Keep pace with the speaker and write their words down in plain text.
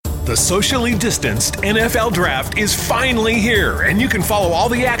The socially distanced NFL Draft is finally here, and you can follow all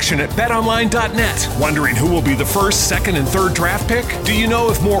the action at betonline.net. Wondering who will be the first, second, and third draft pick? Do you know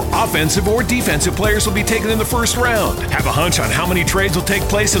if more offensive or defensive players will be taken in the first round? Have a hunch on how many trades will take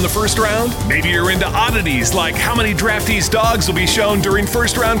place in the first round? Maybe you're into oddities like how many draftees' dogs will be shown during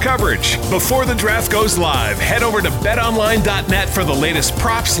first-round coverage. Before the draft goes live, head over to betonline.net for the latest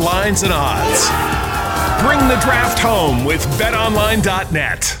props, lines, and odds. Bring the draft home with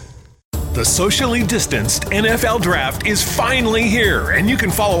betonline.net. The socially distanced NFL Draft is finally here, and you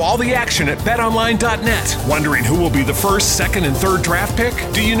can follow all the action at betonline.net. Wondering who will be the first, second, and third draft pick?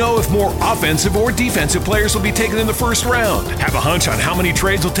 Do you know if more offensive or defensive players will be taken in the first round? Have a hunch on how many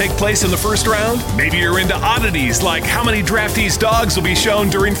trades will take place in the first round? Maybe you're into oddities like how many draftees' dogs will be shown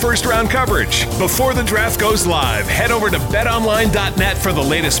during first-round coverage. Before the draft goes live, head over to betonline.net for the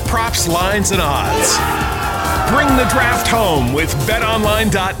latest props, lines, and odds. Bring the draft home with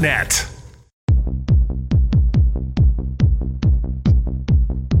betonline.net.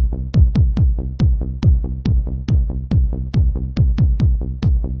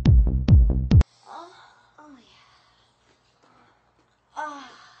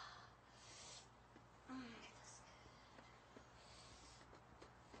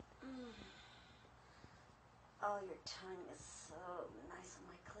 Oh, your tongue is so nice on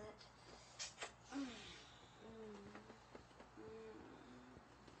my clit.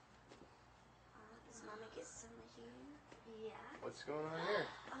 Does Mommy get some of you? Yeah. What's going on here?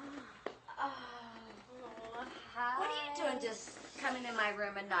 Hi. What are you doing just coming in my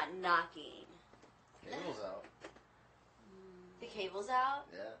room and not knocking? Cable's out. The cable's out?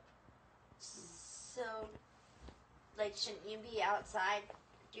 Yeah. So, like, shouldn't you be outside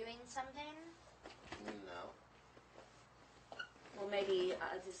doing something? No. Well, maybe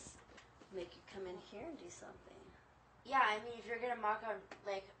I'll just make you come in here and do something. Yeah, I mean, if you're gonna knock on,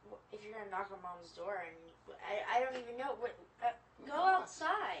 like, if you're gonna knock on Mom's door, and I don't even know what. Go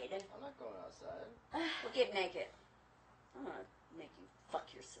outside. I'm not going outside. Well, get naked. I'm gonna make you fuck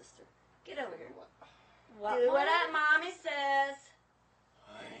your sister. Get over here. What? Do what Mommy says.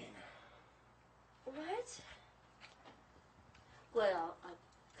 Fine. What? Well, I've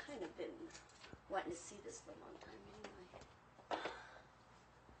kind of been wanting to see this for a long time anyway.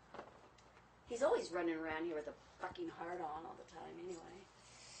 He's always running around here with a fucking heart on all the time anyway.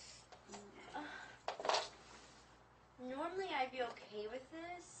 Normally I'd be okay with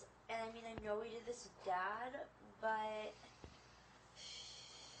this, and I mean, I know we did this with Dad, but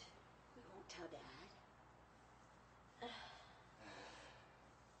We won't tell Dad.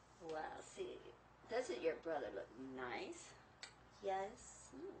 Well, see, doesn't your brother look nice?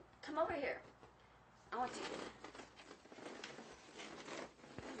 yes. Come over here. I want you to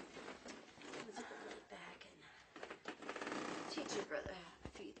lay back and teach your brother a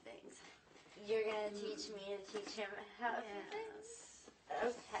few things. You're gonna teach me to teach him how to do things?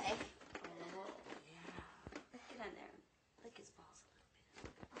 Okay. Oh, yeah. Get on there and lick his balls a little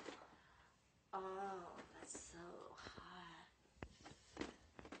bit. Oh, that's so hot. Is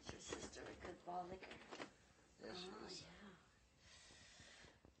your sister a good ball licker? Yes, she is. Yeah.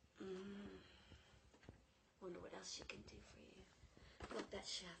 Wonder what else she can do for you. Look, that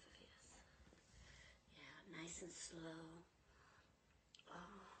shaft of his. Yeah, nice and slow.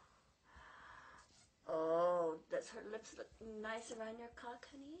 Oh, does her lips look nice around your cock,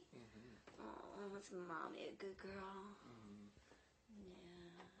 honey? Mm-hmm. Oh, is Mommy a good girl? Mm-hmm.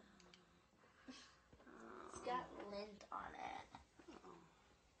 Yeah. It's got lint on it. Oh.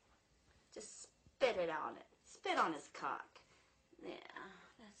 Just spit it on it. Spit on his cock. Yeah,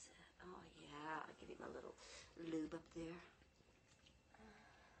 that's it. Oh, yeah. I'll give him a little lube up there.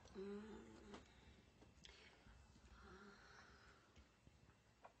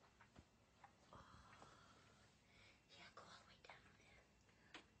 Yeah, go all the way down on it.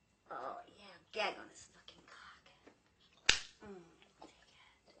 Oh, yeah. Gag on his fucking cock. Take it.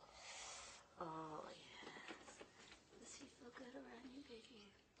 Oh, yes. Does he feel good around you,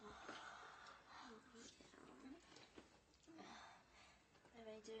 baby? Am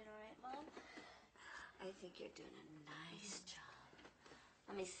I doing alright, Mom? I think you're doing a nice job.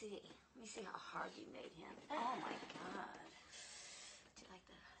 Let me see. Let me see how hard you made him. Oh my God. Would you like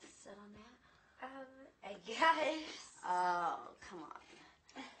to sit on that? I guess. Oh, come on.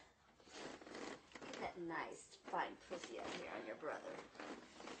 Get that nice, fine pussy out here on your brother.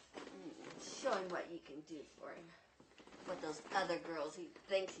 Show him what you can do for him. What those other girls he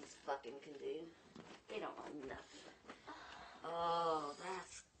thinks he's fucking can do. They don't want nothing. Oh,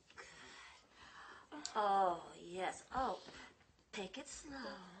 that's good. Oh, yes. Oh, take it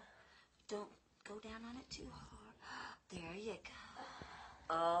slow. Don't go down on it too hard. There you go.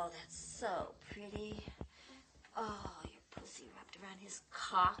 Oh, that's so pretty. Oh, your pussy wrapped around his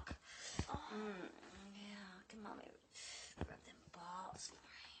cock. Yeah, come on, baby. Rub them balls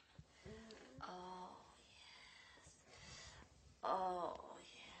for him. Oh, yes. Oh,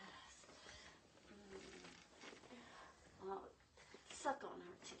 yes. Oh, suck on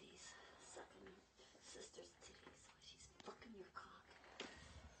her titties. Suck on her sister's titties while she's fucking your cock.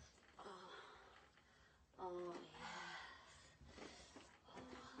 Oh, yes.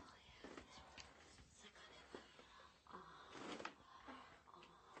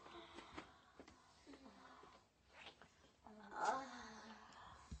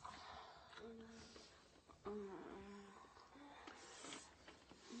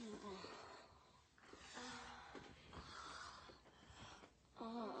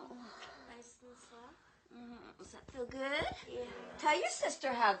 Nice and slow. Does that feel good? Yeah. Tell your sister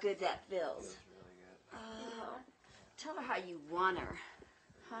how good that feels. Feels really good. Tell her how you want her.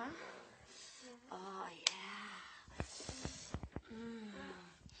 Huh? Oh, yeah.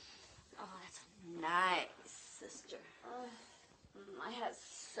 Oh, that's nice, sister. I had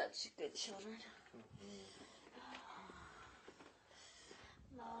such good children.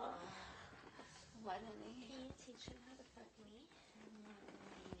 Mom, What, honey? can you teach him how to fuck me?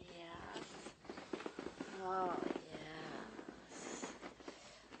 Yes. Oh, yes.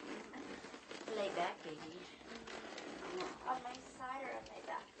 Lay back, baby. On my side or on my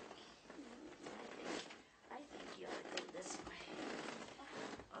back? I think you ought to go this way.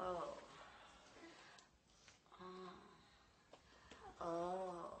 Oh.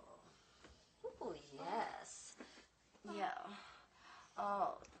 Oh. Oh, yes. Yeah.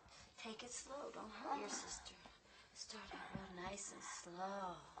 Oh, take it slow. Don't hurt your sister. Start out real nice and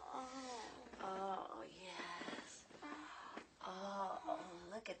slow. Oh, yes. Oh,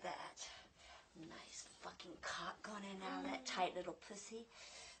 look at that. Nice fucking cock going in and out of that tight little pussy.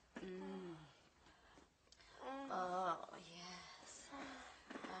 Oh, yes.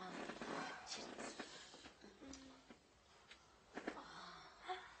 Titties.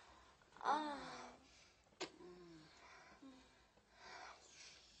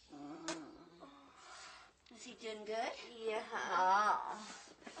 Is he doing good? Yeah. Oh.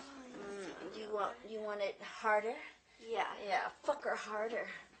 You want it harder? Yeah. Yeah, fuck her harder.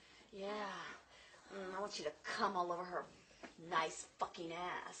 Yeah. I want you to come all over her nice fucking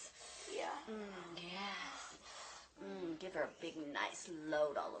ass. Yeah. Yes. Give her a big, nice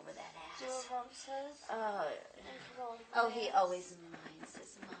load all over that Do ass. what Mom says? Oh, he always minds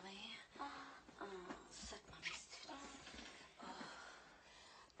his mommy. Suck mommy's titties.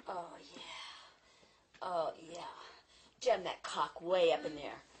 Oh, yeah. Oh, yeah. Jam that cock way up in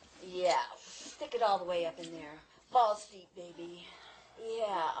there. Yeah. Stick it all the way up in there. Balls deep, baby.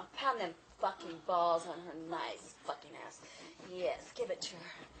 Yeah. Pound them fucking balls on her nice fucking ass. Yes. Give it to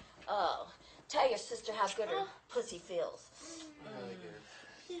her. Oh. Tell your sister how good her pussy feels. Really good.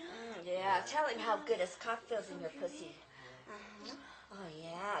 Yeah. Tell him how good his cock feels in your pussy. Oh,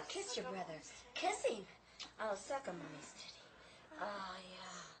 yeah. Kiss your brother. Kiss him. Oh, suck on mommy's titty. Oh,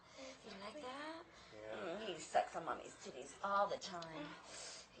 yeah. You like that? Yeah. He sucks on mommy's titties all the time.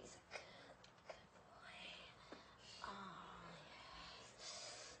 He's a good boy. Oh,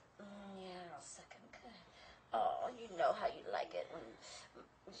 yes. Yeah, I'll suck him good. Oh, you know how you like it when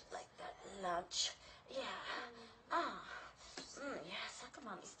you like that lunch. Yeah. Yeah, suck on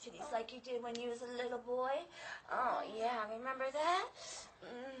mommy's titties like you did when you was a little boy. Oh, yeah, remember that?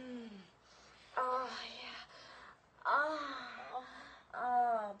 Oh, yeah.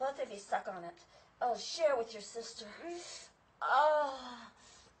 Oh, both of you suck on it. Oh, share with your sister. Oh,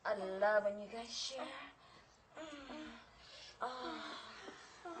 I love when you guys share.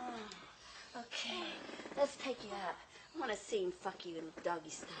 Okay, let's take you up. I want to see him fuck you in doggy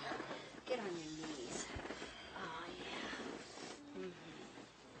style. Get on your knees. Oh, yeah.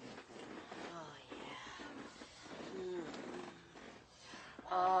 Oh, yeah.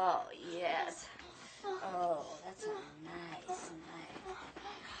 Oh, yes. Oh, that's a nice.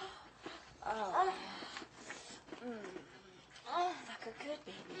 Oh, yeah. Fuck her good,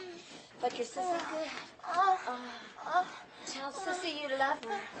 baby. Fuck your sister good. Tell Sissy you love her.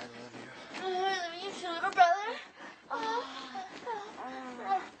 I love you. I love you too, little brother.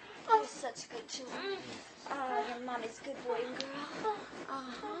 You're such good children. Oh, your mommy's good boy and girl.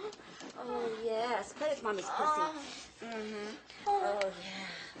 Oh, yes. Play with mommy's pussy. Oh, yeah.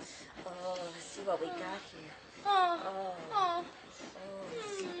 Oh, let's see what we got here. Oh,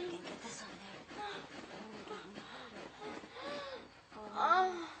 let's see if we can get this on there.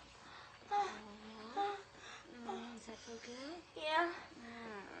 Does that feel good? Yeah.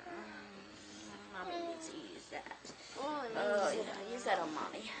 Mommy needs to use that. Oh, Oh, yeah. Use that on mommy.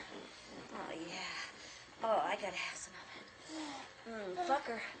 Oh, yeah. Oh, I gotta have some of it.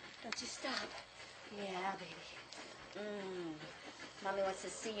 Fucker, don't you stop. Yeah, baby. Mommy wants to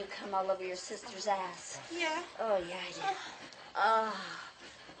see you come all over your sister's ass. Yeah. Oh, yeah, I do.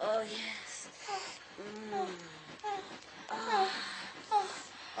 Oh, yes.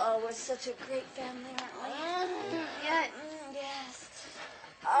 Oh, we're such a great family, aren't we? Yeah. Yes.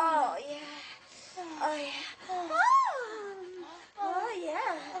 Oh, yeah. Oh, yeah. Oh,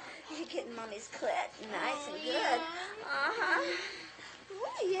 yeah. You're getting Mommy's clit nice and good. Uh-huh.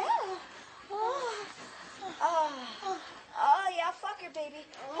 Oh, yeah. Oh, yeah, fuck her, baby.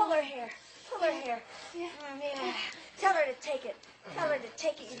 Pull her hair. Pull her hair. Yeah. Tell her to take it. Tell her to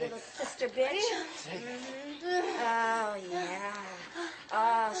take it, you little sister bitch. Oh, yeah.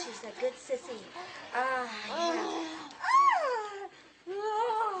 Oh, she's a good sissy. Oh, yeah.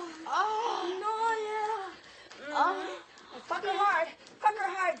 Fuck her hard. Fuck her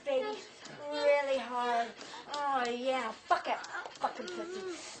hard, baby. Really hard. Oh, yeah. Fuck it. Fucking pussy.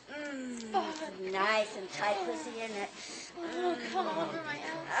 Nice and tight pussy, isn't it? Come over my ass.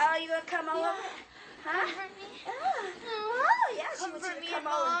 Oh, you gonna come over? Huh? Comfort me. Oh, yeah. She wants Comfort you me to come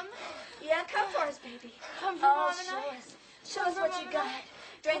and over. Mom. Yeah, come for us, baby. Comfort Oh, Mom and show I. us. Show us what you got.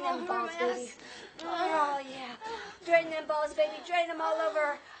 Drain them Come over balls, my baby. ass. Oh, yeah. Drain them balls, baby. Drain them all over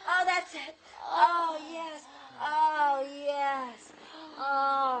her. Oh, that's it. Oh, yes. Oh, yes.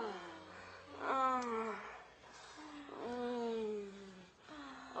 Oh. Oh.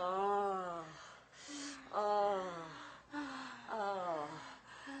 Oh. Oh. Oh.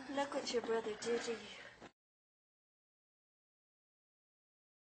 Look what your brother did to you.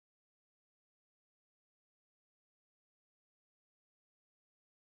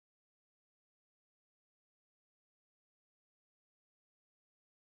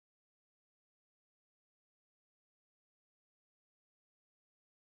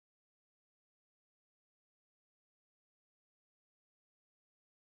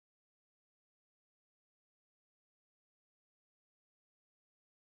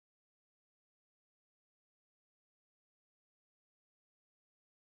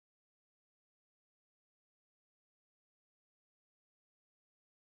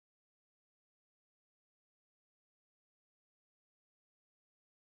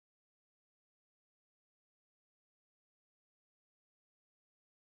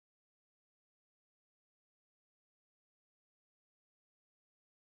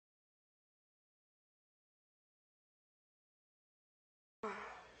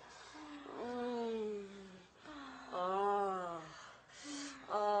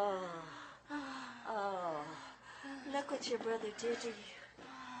 Look what your brother did to you.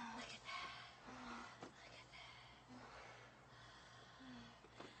 Look at that. Look at that.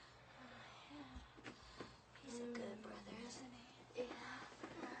 He's a good brother, isn't he? Yeah.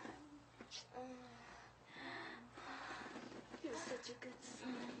 You're such a good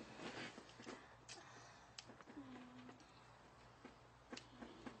son.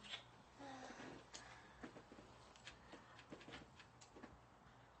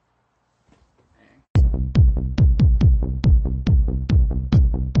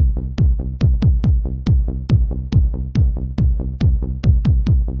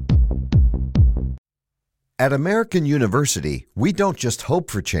 At American University, we don't just hope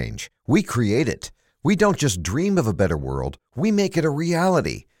for change, we create it. We don't just dream of a better world, we make it a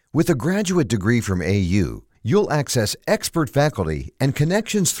reality. With a graduate degree from AU, you'll access expert faculty and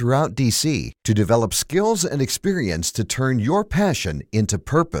connections throughout DC to develop skills and experience to turn your passion into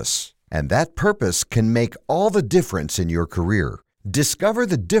purpose. And that purpose can make all the difference in your career. Discover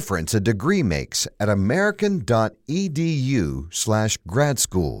the difference a degree makes at american.edu/grad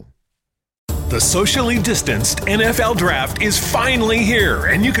school. The socially distanced NFL Draft is finally here,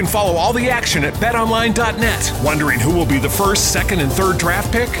 and you can follow all the action at betonline.net. Wondering who will be the first, second, and third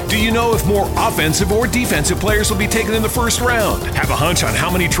draft pick? Do you know if more offensive or defensive players will be taken in the first round? Have a hunch on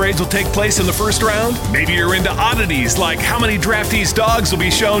how many trades will take place in the first round? Maybe you're into oddities like how many draftees' dogs will be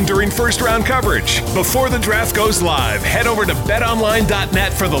shown during first-round coverage. Before the draft goes live, head over to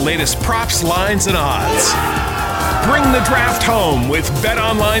betonline.net for the latest props, lines, and odds. Bring the draft home with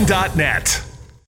betonline.net.